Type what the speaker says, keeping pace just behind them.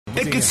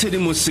e ke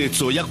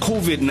tshedimosetso ya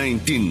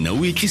covid-19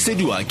 o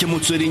itlisediwa ke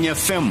motsweding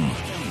FM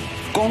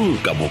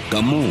konka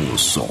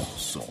bokamoso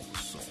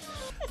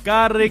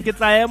ka re ke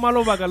tla ema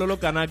lobaka lo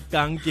kana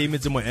kang ke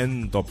emetse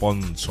moento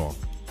pontsho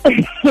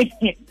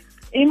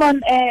Iman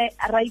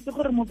ra itse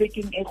gore mo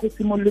bekeng e go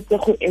simolotse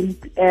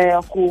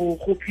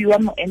go fiwa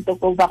moento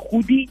go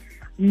bagodi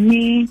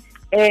mme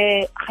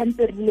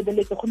gantse re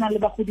lebeletse go na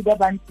le bagodi ba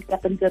bantsi ka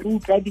ntse re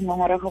utlwa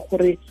dingongorego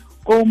gore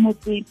ko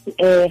motse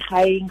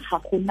gaeng ga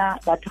gona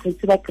batho ga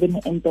itse ba kry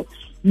moento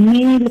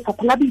mme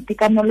lefapha la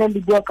boitekanelo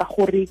le bua ka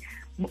gore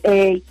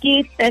ke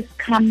first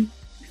come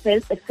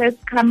serve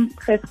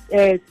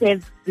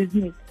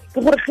business ke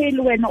gore ge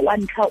le wena wa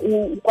ntlha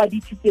o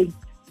kwadisitseng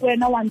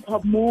wena wa ntlha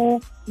mo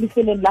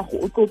lefeleng la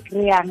go o tlo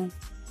kry-ang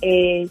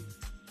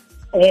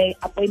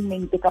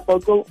appointment ka ba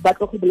tlo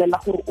go bolela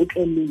gore o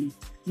tleleng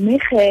mme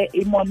ge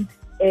Imon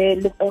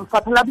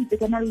lefapha la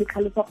boitekanelo le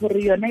tlhalosa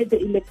gore yone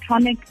the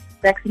electronic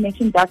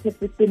vaccination data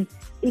system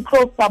e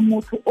tlo fa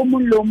motho o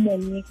mongwe le o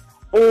mongwe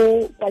o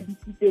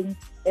kwadisitseng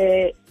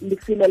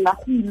lefelo la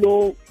go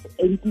ilo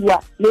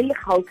entiwa le le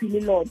gaufi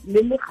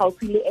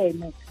le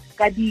ene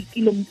ka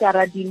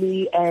di-kilometera di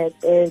le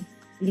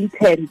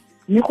 10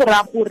 mme go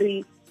raya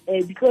gore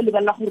di tlo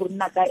lebelela gore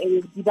nna ka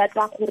di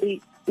batla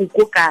gore o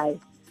ko kae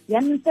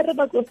yaanong se re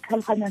ba tlo se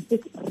tlhaloganyang se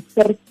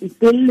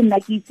le nna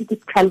ke itse ke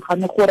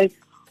tlhaloganye gore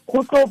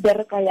go tlo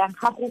bereka yang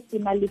ga go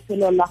sena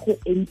lefelo la go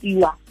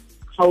entiwa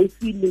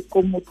gaufi le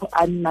ko motho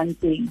a nnang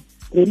teng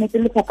re netse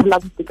lefapha la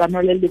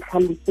boitekanelo le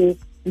tlhalose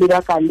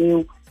lebaka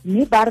leo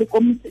mme ba re ko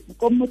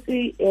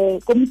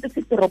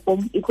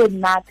motseseteropong e tlo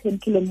nna 10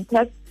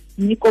 kilometers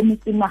mme ko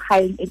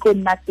metsemagaeng e tlo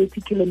nna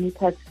 30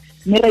 kilometers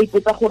mme ra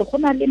ipotsa gore go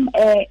na le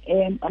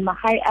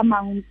magae a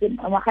mangwe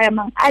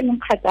a leng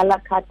kgakala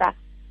thata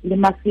le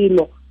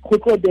mafelo go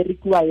tlo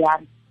berekiwa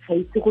yang ga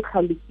itse go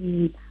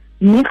tlhalosiwe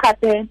mme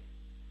gape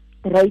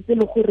ra itse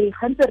le gore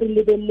gantse re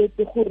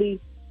lebeletse gore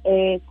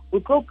o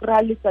tlo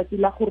kry-a letsatsi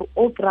la gore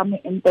o kry-a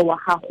moento wa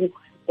gago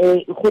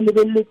go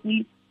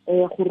lebeletse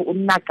gore o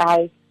nna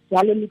kae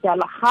jalo le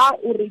jalo ga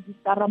o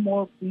registera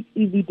mo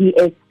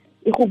EVDS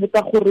e go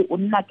botsa gore o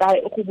nna kae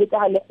e go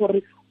botsa le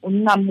gore o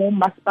nna mo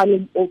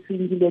masepaleng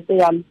ofeng dilo tse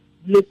yalo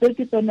dilo tse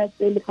ke tsone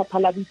tse lefapha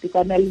la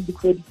boitekanelo di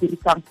tlo di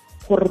dirisang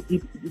gore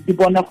di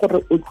bone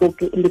gore o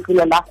tloke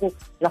lefelo la go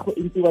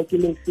entiwa ke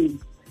lefeng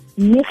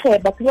mme ge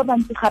batho ba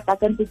bantsi gapa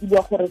ka ntse ke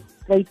bua gore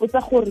ra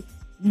ipotsa gore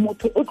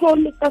motho o tlo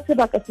leka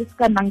sebaka se se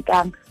ka nang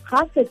kang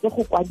ga setse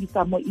go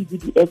kwadisa mo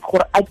EVDS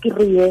gore a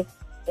kry-e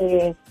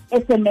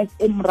SMS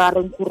e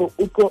morareng gore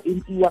o tlo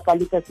entiwa ka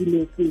letsatsi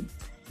lefeng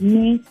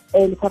mme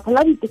lefapha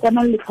la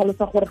boitekanelo le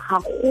tlhalosa gore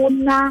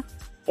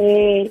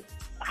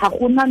ga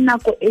gona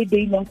nako e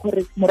beileng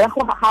gore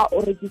morago ga o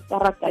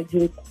registera ka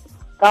jeko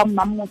ka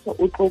mmamoso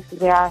o tlo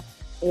kry-a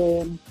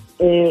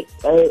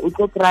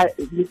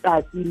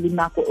letsatsi le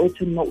nako o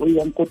tshwanno o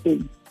yang ko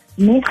teng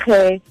mme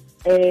ge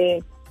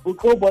o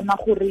tlo bona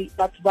gore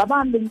batho ba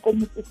ba leng ko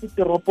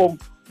motseseteropong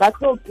ba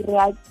tlo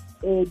kry-a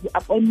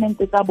di-appointment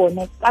tsa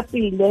bone ka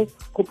pele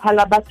go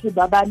phala batho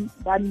ba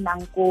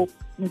nnang ko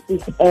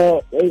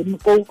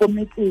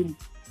metseng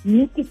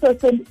mme ke se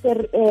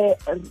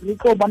re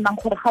tlo bonang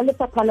gore ga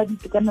lefapha la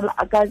boitekanelo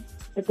a ka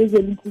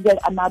representative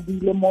a na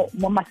buile mo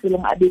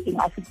mafelong a bekeng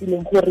a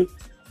fetileng gore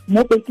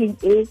mo bekeng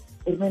e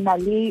re na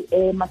le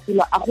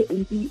mafelo a go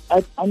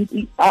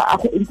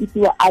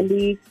entisiwa a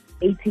le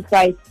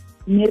 85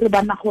 mme re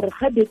bana gore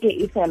ga beke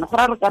e fela go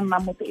ra re ka nna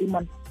motho e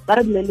mone ba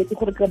re boleletse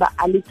gore ke ba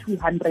a le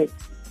 200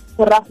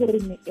 go ra gore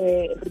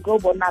re tlo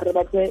bona re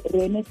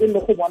emetse le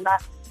go bona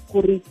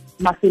gore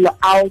mafelo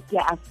ao ke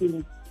a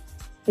feng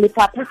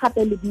lefapha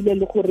gape le bile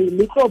le gore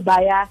le tlo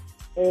baya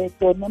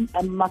tsone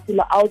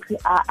mafelo ao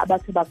a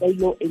batho ba ka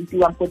ilo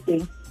entiwang ko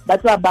teng ba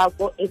tla ba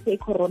ko SA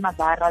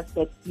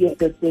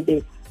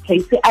coronavirus.co.za ga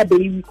ise a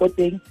beiwe ko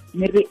teng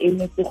mme re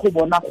emetse go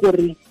bona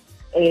gore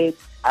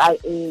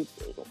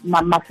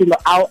mafelo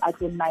ao a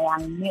tlo nna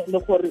yang mme le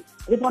gore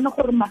re bona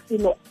gore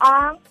mafelo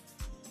a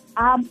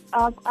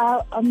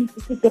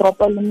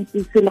metsesetoropo le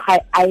metseselegae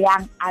a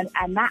yang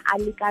a na a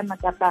lekana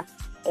kapa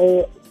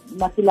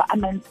mafelo a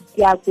mantsi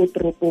ke a ko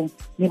toropong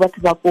mme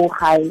batho ba ko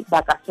gae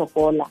ba ka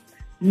sokola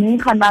mme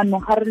ga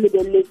naanong ga re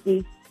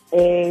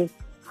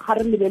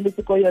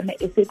lebeletse ko yone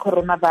SA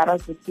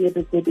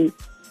coronavirus.co.za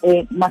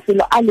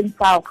mafelo a leng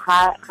fao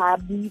ga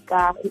bui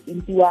ka go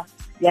entiwa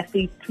ya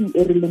phase 2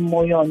 e re leng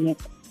mo yone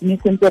mme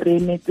sentse re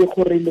emetse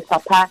gore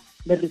lefapha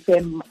le re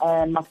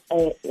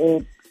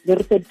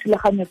fe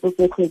dithulaganyo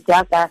tsotlhe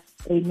jaaka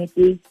re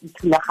emetse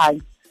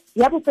dithulaganyo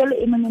ya bofelo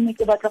e menene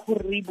ke batla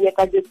gore re bue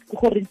ka ke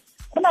gore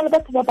go na le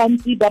batho ba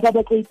bantsi ba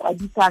ba tlo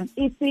ikwadisang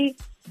e se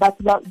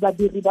batho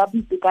badiri ba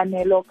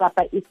boitekanelo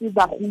kapa e se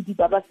bagodi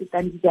ba ba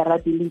fetang dijara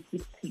di le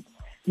 60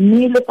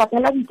 mme lefapha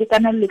la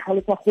boitekanelo le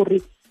tlhalosa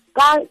gore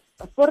ka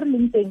for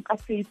leng teng ka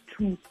phase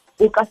 2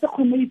 o ka se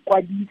kgone go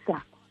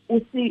ikwadisa o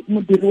se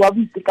modiri wa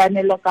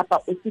boitekanelo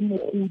kapa o se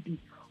mogodi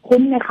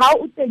gonne ga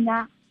o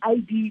tsenya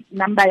ID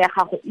number ya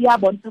gago e a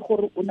bontsha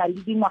gore o na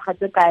le dingwaga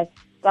tse kae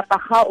kapa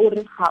ga o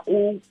re ga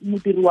o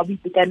modiri wa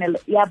boitekanelo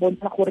e a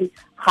bontsha gore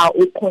ga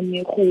o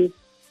kgone go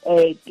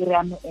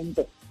kry-a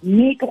moento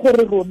mme ke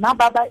gore rona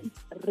ba ba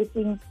re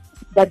seng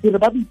badiri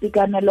ba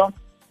boitekanelo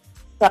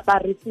kapa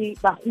re se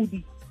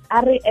bagodi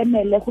a re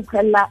emele go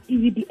tlhela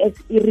EVDS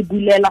e re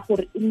bulela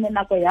gore e nne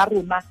nako ya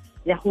rona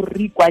ya gore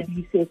re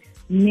ikwadise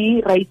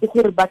mme ra itse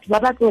gore batho ba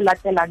ba tlo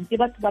latelang ke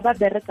batho ba ba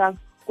berekang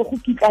go go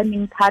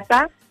kitlaneng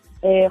thata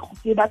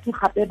ke batho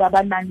gape ba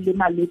ba nang le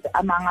malwetse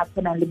a mangwe a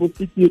tshwanang le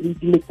bosukiri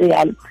di le tse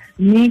yalo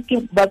mme ke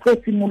ba tlo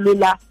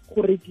simolola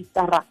go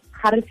registera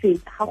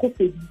ga go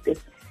feditse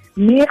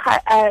mme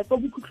go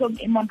bokhutlong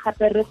e mong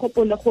gape re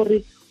gopole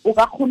gore o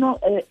ka kgona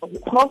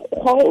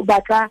go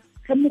batla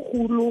ge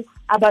mogolo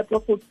a batla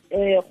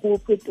go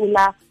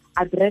fetola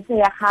address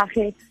ya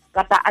gage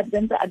kapa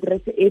advance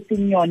address e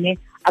seng yone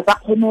a ka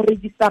kgona go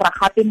registera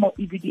gape mo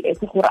EVDS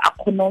gore a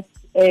kgona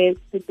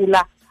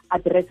fetola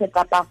address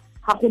kapa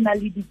ga go na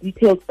le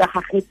di-details tsa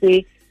gage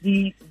tse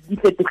di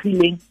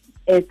fetogileng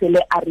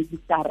tsele a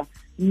registera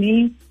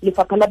mme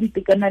lefapha la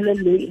boitekanelo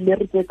le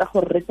re tsetsa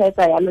gore re sa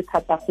etsa yalo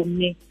thata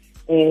gonne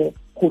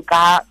go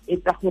ka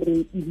etsa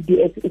gore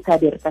EVDS e sa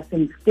bereka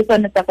sentle ke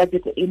tsone tsa ka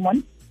jetso Amon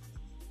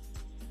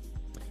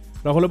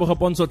ra go leboga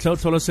Pontsho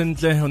tlholo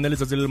sentle o ne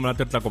letsatsi le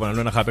monate tla kopana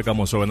le wena gape ka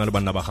moso wena le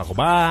banna ba gago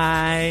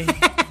bye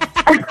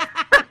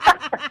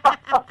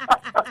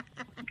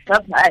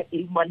bye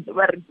Amon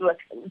ba re tswa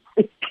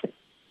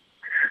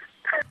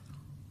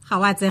ga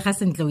wa tsega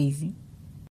sentle o easy